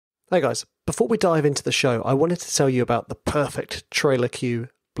Hey guys, before we dive into the show, I wanted to tell you about the perfect trailer cue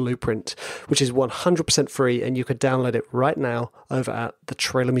blueprint, which is 100% free, and you can download it right now over at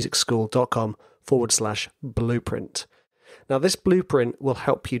thetrailermusicschool.com/blueprint. Now, this blueprint will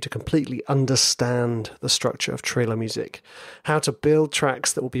help you to completely understand the structure of trailer music, how to build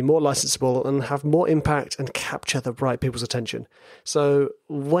tracks that will be more licensable and have more impact and capture the right people's attention. So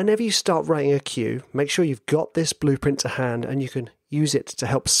whenever you start writing a cue, make sure you've got this blueprint to hand and you can use it to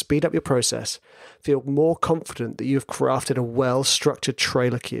help speed up your process, feel more confident that you've crafted a well-structured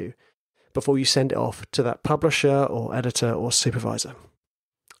trailer cue before you send it off to that publisher or editor or supervisor.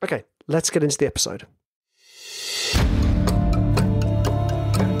 Okay, let's get into the episode.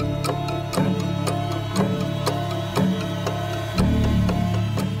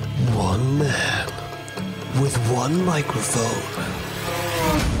 One man with one microphone.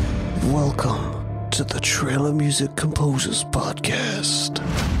 Welcome to the Trailer Music Composers Podcast.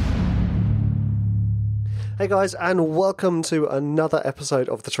 Hey guys, and welcome to another episode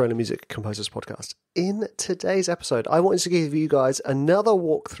of the Trailer Music Composers Podcast. In today's episode, I wanted to give you guys another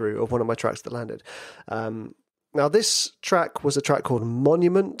walkthrough of one of my tracks that landed. Now, this track was a track called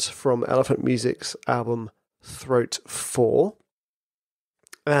Monument from Elephant Music's album Throat 4.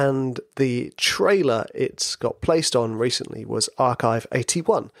 And the trailer it's got placed on recently was Archive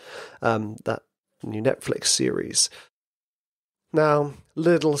 81, that new Netflix series. Now,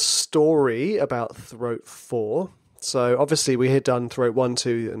 little story about Throat 4. So obviously we had done Throat 1,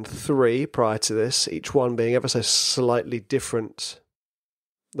 2 and 3 prior to this, each one being ever so slightly different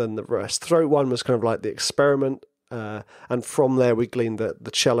than the rest. Throat 1 was kind of like the experiment, and from there we gleaned that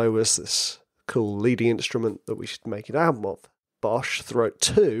the cello was this cool leading instrument that we should make an album of. Bosh. Throat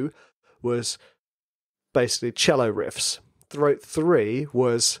 2 was basically cello riffs. Throat 3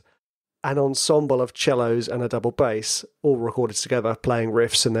 was an ensemble of cellos and a double bass, all recorded together, playing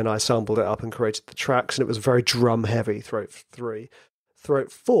riffs, and then I sampled it up and created the tracks, and it was very drum heavy, Throat 3.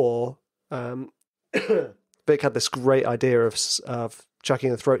 Throat 4, Vic had this great idea of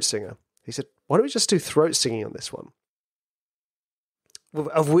chucking a throat singer. He said, why don't we just do throat singing on this one?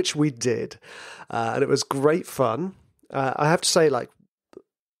 Of which we did, and it was great fun. I have to say, like,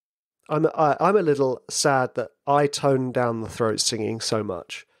 I'm a little sad that I toned down the throat singing so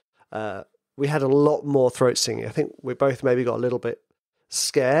much. We had a lot more throat singing. I think we both maybe got a little bit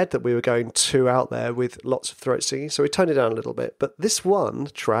scared that we were going too out there with lots of throat singing, so we toned it down a little bit. But this one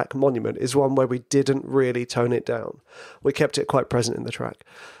track, Monument, is one where we didn't really tone it down. We kept it quite present in the track.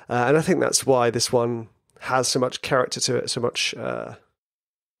 And I think that's why this one has so much character to it, so much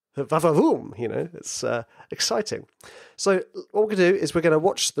va-va-voom, you know, it's exciting. So what we're going to do is we're going to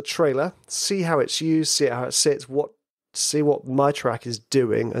watch the trailer, see how it's used, see how it sits, see what my track is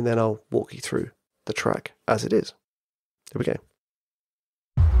doing, and then I'll walk you through the track as it is. Here we go.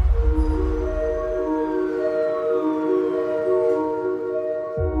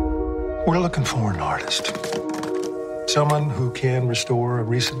 We're looking for an artist. Someone who can restore a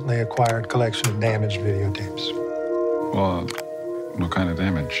recently acquired collection of damaged videotapes. Well, what kind of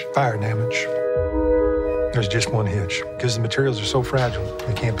damage? Fire damage. There's just one hitch. Because the materials are so fragile,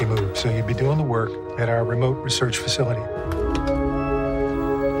 they can't be moved. So you'd be doing the work at our remote research facility.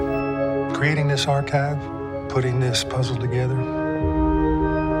 Creating this archive, putting this puzzle together,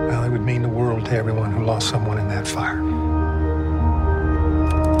 well, it would mean the world to everyone who lost someone in that fire.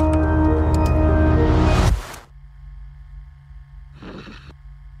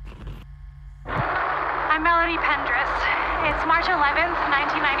 It's March 11th,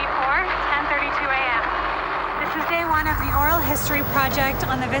 1994, 10:32 a.m. This is day one of the oral history project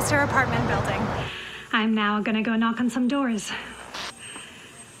on the Vista apartment building. I'm now gonna go knock on some doors.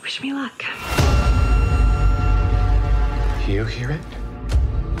 Wish me luck. You hear it?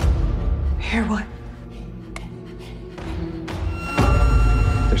 Hear what?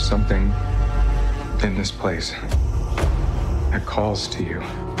 There's something in this place that calls to you.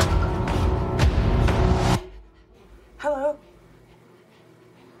 Hello?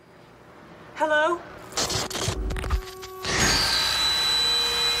 Hello?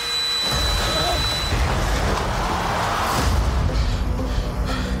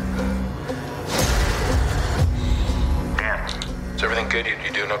 Dan, is everything good?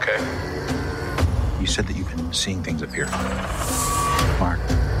 You doing okay? You said that you've been seeing things up here. Mark,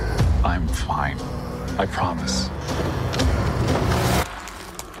 I'm fine. I promise.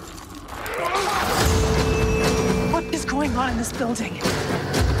 What is going on in this building?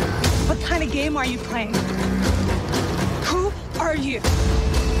 What kind of game are you playing? Who are you?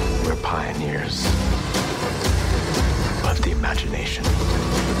 We're pioneers of the imagination.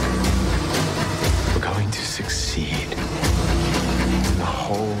 We're going to succeed. The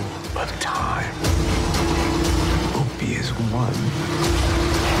whole of time will be as one.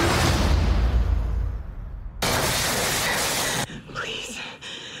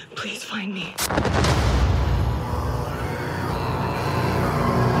 Please find me.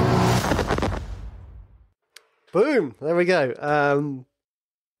 Boom! There we go.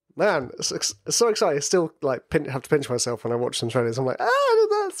 Man, it's so exciting. I still like have to pinch myself when I watch some trailers. I'm like,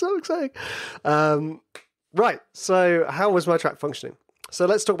 that's so exciting. Right. So, how was my track functioning? So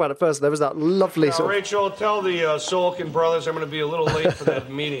let's talk about it first. There was that lovely Now, Rachel, tell the Sulkin brothers I'm going to be a little late for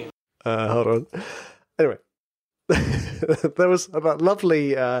that meeting. Hold on. Anyway, there was that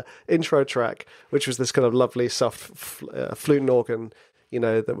lovely intro track, which was this kind of lovely soft flute and organ,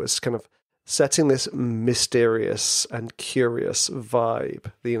 that was kind of setting this mysterious and curious vibe.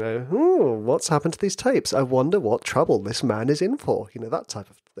 What's happened to these tapes? I wonder what trouble this man is in for. That type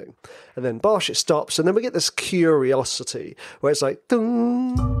of thing. And then bosh, it stops, and then we get this curiosity where it's like,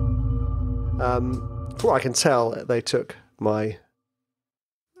 ding. From what I can tell, they took my.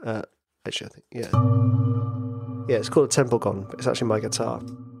 Actually, I think yeah, it's called a temple gong, but it's actually my guitar.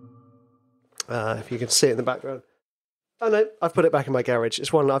 If you can see it in the background. Oh no, I've put it back in my garage.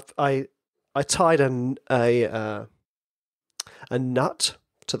 It's one I tied a nut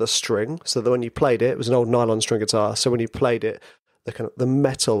to the string, so that when you played it was an old nylon string guitar. So when you played it, the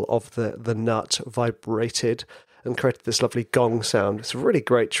metal of the nut vibrated and created this lovely gong sound. It's a really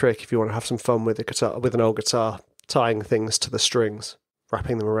great trick if you want to have some fun with an old guitar, tying things to the strings,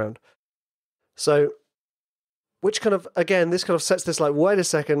 wrapping them around. So, which kind of, again, this kind of sets this like, wait a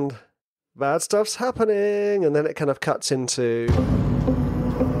second, bad stuff's happening, and then it kind of cuts into.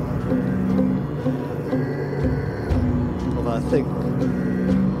 Although I think,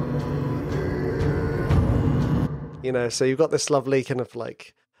 so you've got this lovely kind of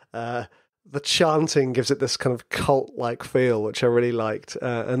like, the chanting gives it this kind of cult-like feel, which I really liked,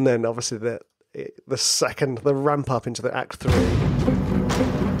 and then obviously the ramp up into the Act 3.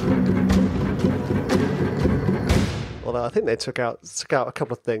 Although I think they took out a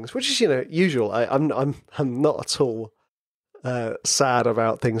couple of things, which is usual. I'm not at all sad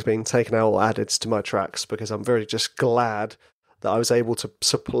about things being taken out or added to my tracks, because I'm very just glad that I was able to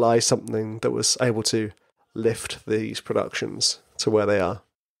supply something that was able to lift these productions to where they are.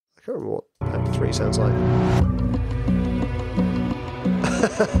 I can't remember what Act 3 sounds like.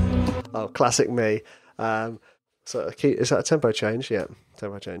 Oh, classic me. So is that a tempo change? Yeah,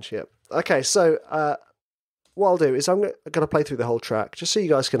 tempo change. Yeah. Okay, so. What I'll do is I'm going to play through the whole track just so you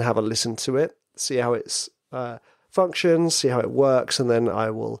guys can have a listen to it, see how it functions, see how it works, and then I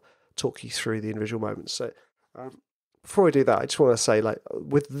will talk you through the individual moments. So before I do that, I just want to say, like,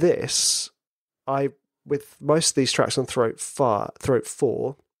 with this, with most of these tracks on Throat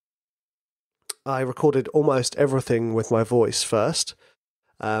 4, I recorded almost everything with my voice first,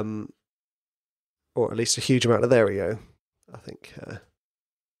 or at least a huge amount of. There we go. I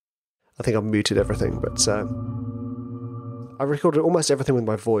think I've muted everything, but I recorded almost everything with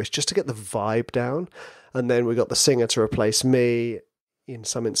my voice just to get the vibe down, and then we got the singer to replace me in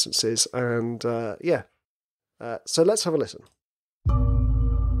some instances, and so let's have a listen.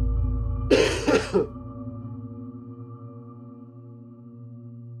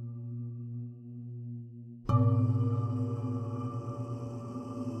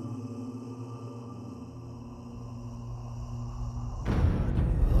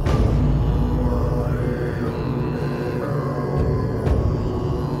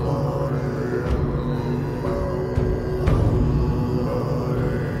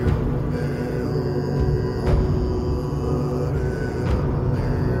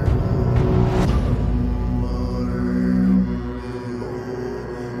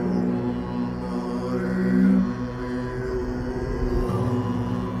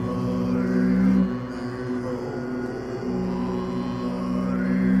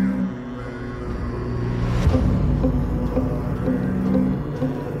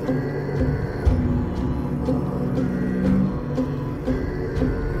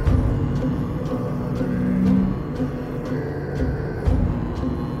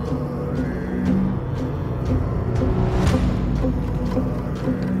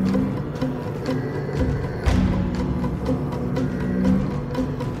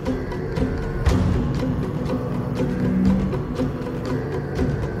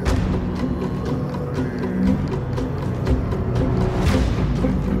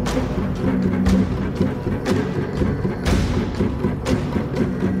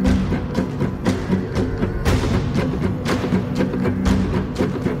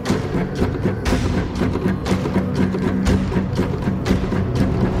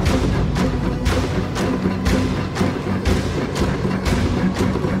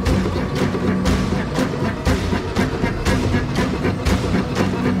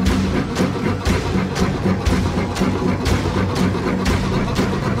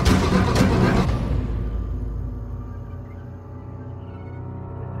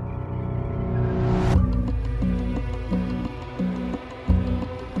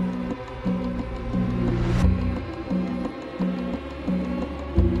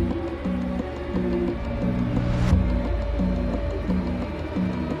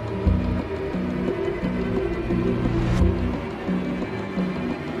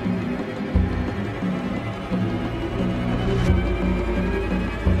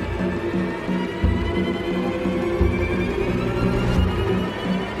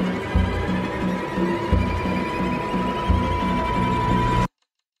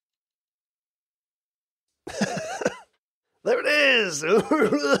 is.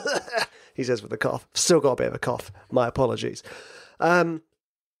 He says with a cough. Still got a bit of a cough. My apologies.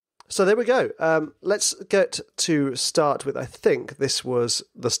 So there we go. Let's get to start with, I think this was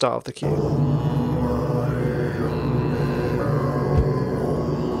the start of the cue.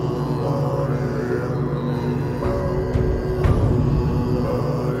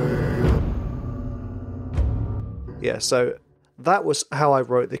 Yeah, so that was how I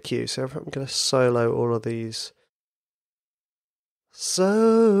wrote the cue. So I'm going to solo all of these.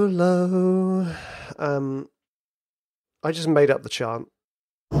 Solo. I just made up the chant.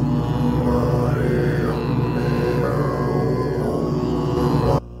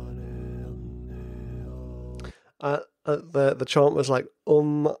 The chant was like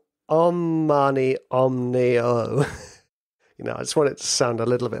mani omnio. I just want it to sound a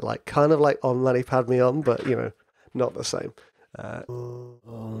little bit like, kind of like Om Mani Padme Om, but not the same.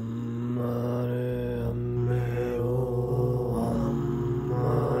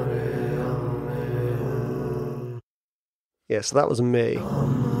 Yeah, so that was me.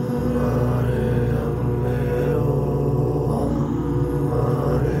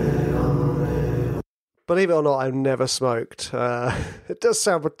 Believe it or not, I've never smoked. It does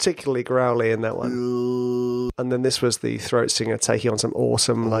sound particularly growly in that one. And then this was the throat singer taking on some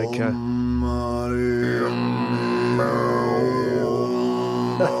awesome, I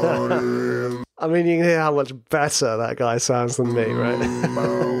mean, you can hear how much better that guy sounds than me, right?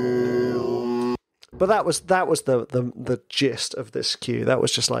 But that was the gist of this cue. That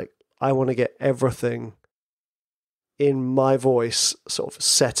was just like, I want to get everything in my voice, sort of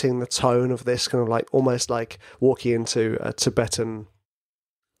setting the tone of this, kind of like almost like walking into a Tibetan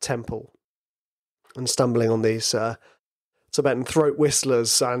temple and stumbling on these Tibetan throat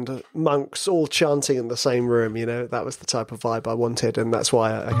whistlers and monks all chanting in the same room. That was the type of vibe I wanted, and that's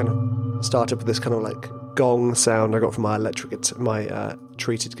why I kind of started with this kind of like gong sound I got from my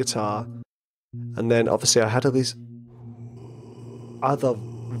treated guitar, and then obviously I had all these other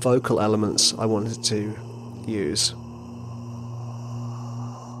vocal elements I wanted to use.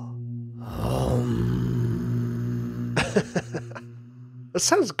 That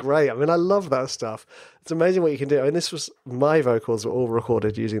sounds great. I mean, I love that stuff. It's amazing what you can do. I mean, my vocals were all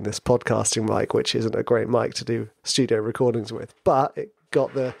recorded using this podcasting mic, which isn't a great mic to do studio recordings with, but it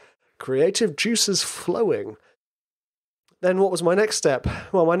got the creative juices flowing. Then what was my next step?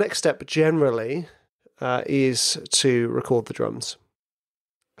 Well, my next step generally is to record the drums,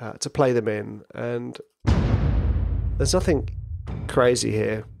 to play them in, and there's nothing crazy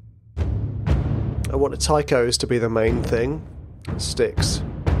here. I want the taikos to be the main thing, sticks,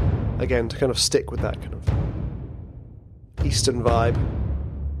 again, to kind of stick with that kind of Eastern vibe.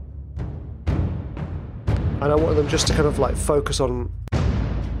 And I want them just to kind of like focus on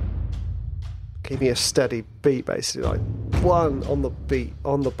keeping a steady beat, basically, like one on the beat,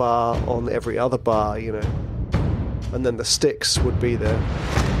 on the bar, on every other bar, and then the sticks would be the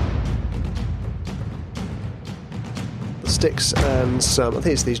sticks and some, I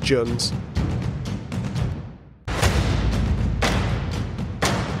think it's these juns.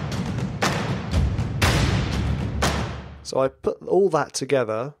 So I put all that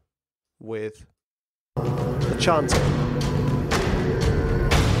together with the chanting.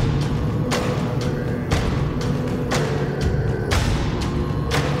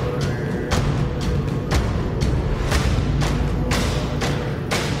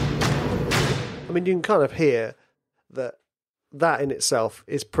 I mean, you can kind of hear that in itself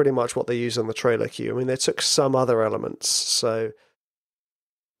is pretty much what they use on the trailer cue. I mean, they took some other elements. So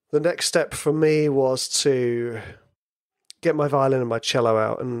the next step for me was to get my violin and my cello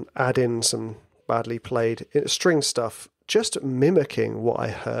out and add in some badly played string stuff, just mimicking what I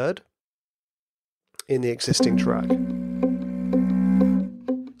heard in the existing track.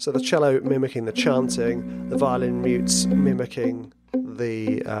 So the cello mimicking the chanting, the violin mutes mimicking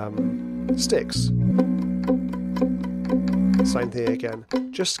the sticks. Same thing again,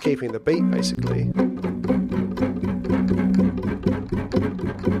 just keeping the beat basically.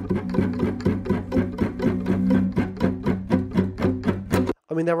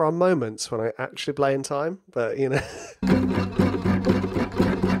 I mean, there are moments when I actually play in time, but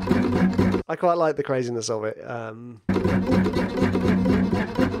I quite like the craziness of it.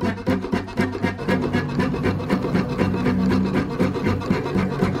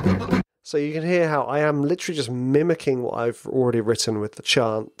 So you can hear how I am literally just mimicking what I've already written with the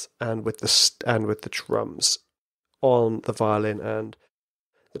chant and with the drums on the violin and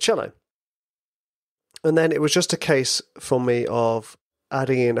the cello. And then it was just a case for me of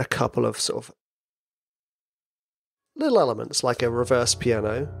adding in a couple of sort of little elements, like a reverse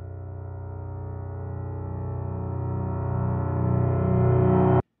piano.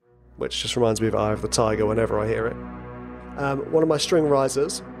 which just reminds me of Eye of the Tiger whenever I hear it. One of my string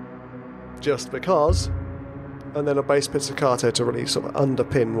risers, just because, and then a bass pizzicato to really sort of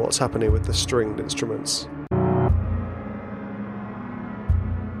underpin what's happening with the stringed instruments. I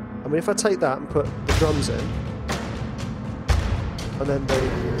mean, if I take that and put the drums in, and then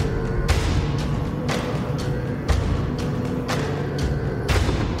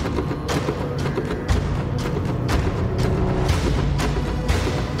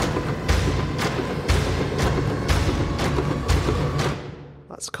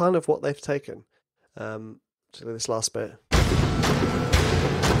that's kind of what they've taken. Particularly this last bit.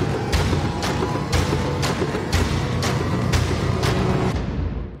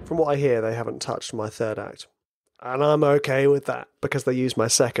 From what I hear, they haven't touched my third act. And I'm okay with that, because they use my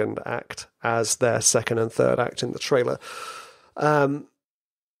second act as their second and third act in the trailer.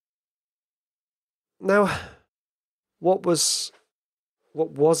 Now, what was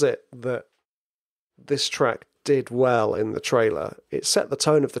it that this track did well in the trailer? It set the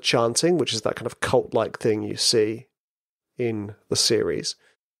tone of the chanting, which is that kind of cult-like thing you see in the series.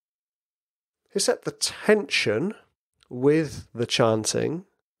 It set the tension with the chanting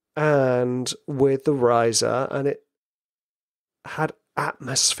and with the riser, and it had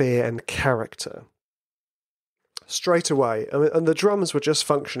atmosphere and character straight away. I mean, and the drums were just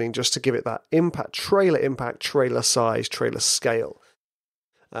functioning just to give it that impact, trailer size, trailer scale.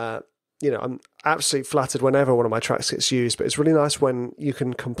 I'm absolutely flattered whenever one of my tracks gets used, but it's really nice when you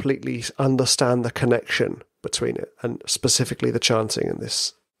can completely understand the connection between it, and specifically the chanting in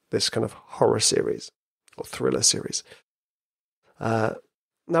this kind of horror series or thriller series.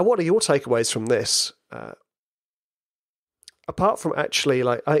 Now, what are your takeaways from this? Apart from actually,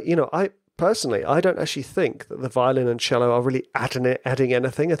 I personally, I don't actually think that the violin and cello are really adding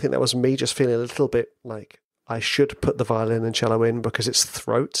anything. I think that was me just feeling a little bit like I should put the violin and cello in because it's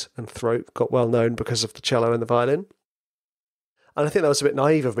throat, and throat got well known because of the cello and the violin. And I think that was a bit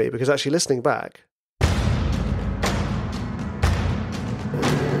naive of me, because actually listening back, I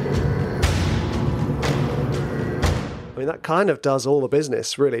mean, that kind of does all the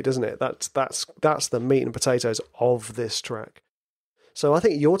business, really, doesn't it? That's the meat and potatoes of this track. So I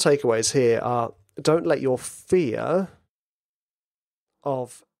think your takeaways here are: don't let your fear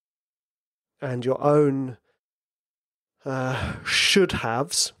of and your own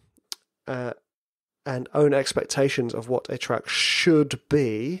should-haves and own expectations of what a track should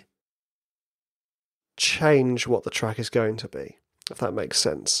be change what the track is going to be, if that makes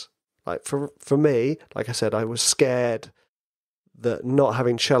sense. Like for me, like I said, I was scared that not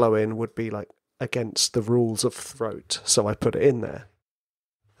having cello in would be like against the rules of throat, so I put it in there.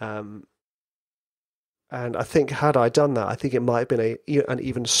 And I think had I done that, I think it might have been an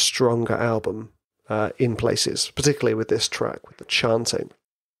even stronger album in places, particularly with this track, with the chanting.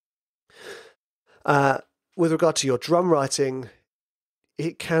 With regard to your drum writing,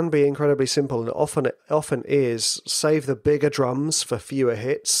 it can be incredibly simple, and often is. Save the bigger drums for fewer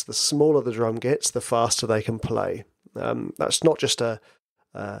hits. The smaller the drum gets, the faster they can play. That's not just a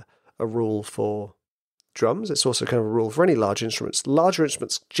rule for drums. It's also kind of a rule for any large instruments. Larger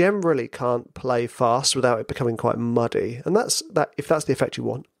instruments generally can't play fast without it becoming quite muddy, and that's that. If that's the effect you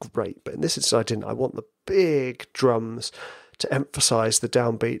want, great. But in this instance, I didn't. I want the big drums to emphasize the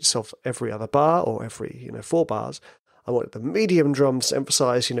downbeats of every other bar, or every 4 bars. I wanted the medium drums to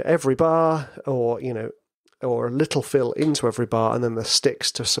emphasize, every bar, or a little fill into every bar, and then the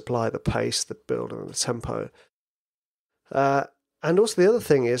sticks to supply the pace, the build, and the tempo. And also the other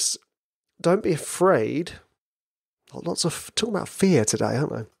thing is, don't be afraid. Lots of talking about fear today,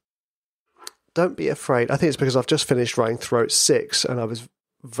 aren't I? Don't be afraid. I think it's because I've just finished writing Throat 6, and I was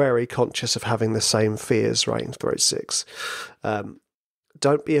very conscious of having the same fears writing Throat 6.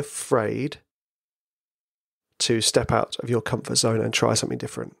 Don't be afraid to step out of your comfort zone and try something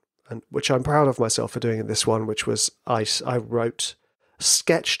different, and which I'm proud of myself for doing in this one, which was I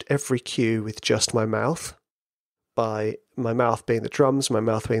sketched every cue with just my mouth, by my mouth being the drums, my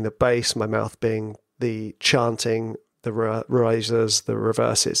mouth being the bass, my mouth being the chanting, the risers, the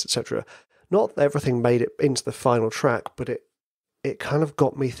reverses, etc. Not that everything made it into the final track, but it kind of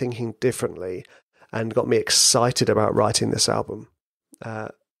got me thinking differently and got me excited about writing this album.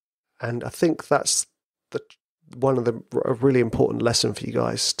 And I think that's one of the really important lesson for you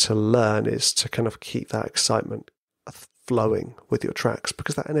guys to learn, is to kind of keep that excitement flowing with your tracks,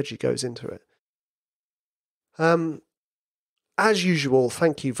 because that energy goes into it. As usual,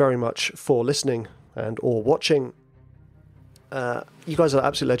 thank you very much for listening and or watching. You guys are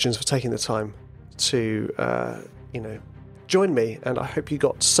absolute legends for taking the time to join me, and I hope you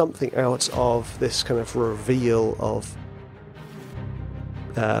got something out of this kind of reveal of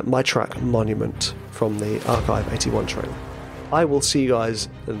my track Monument from the Archive 81 trailer. I will see you guys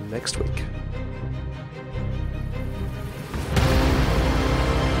next week.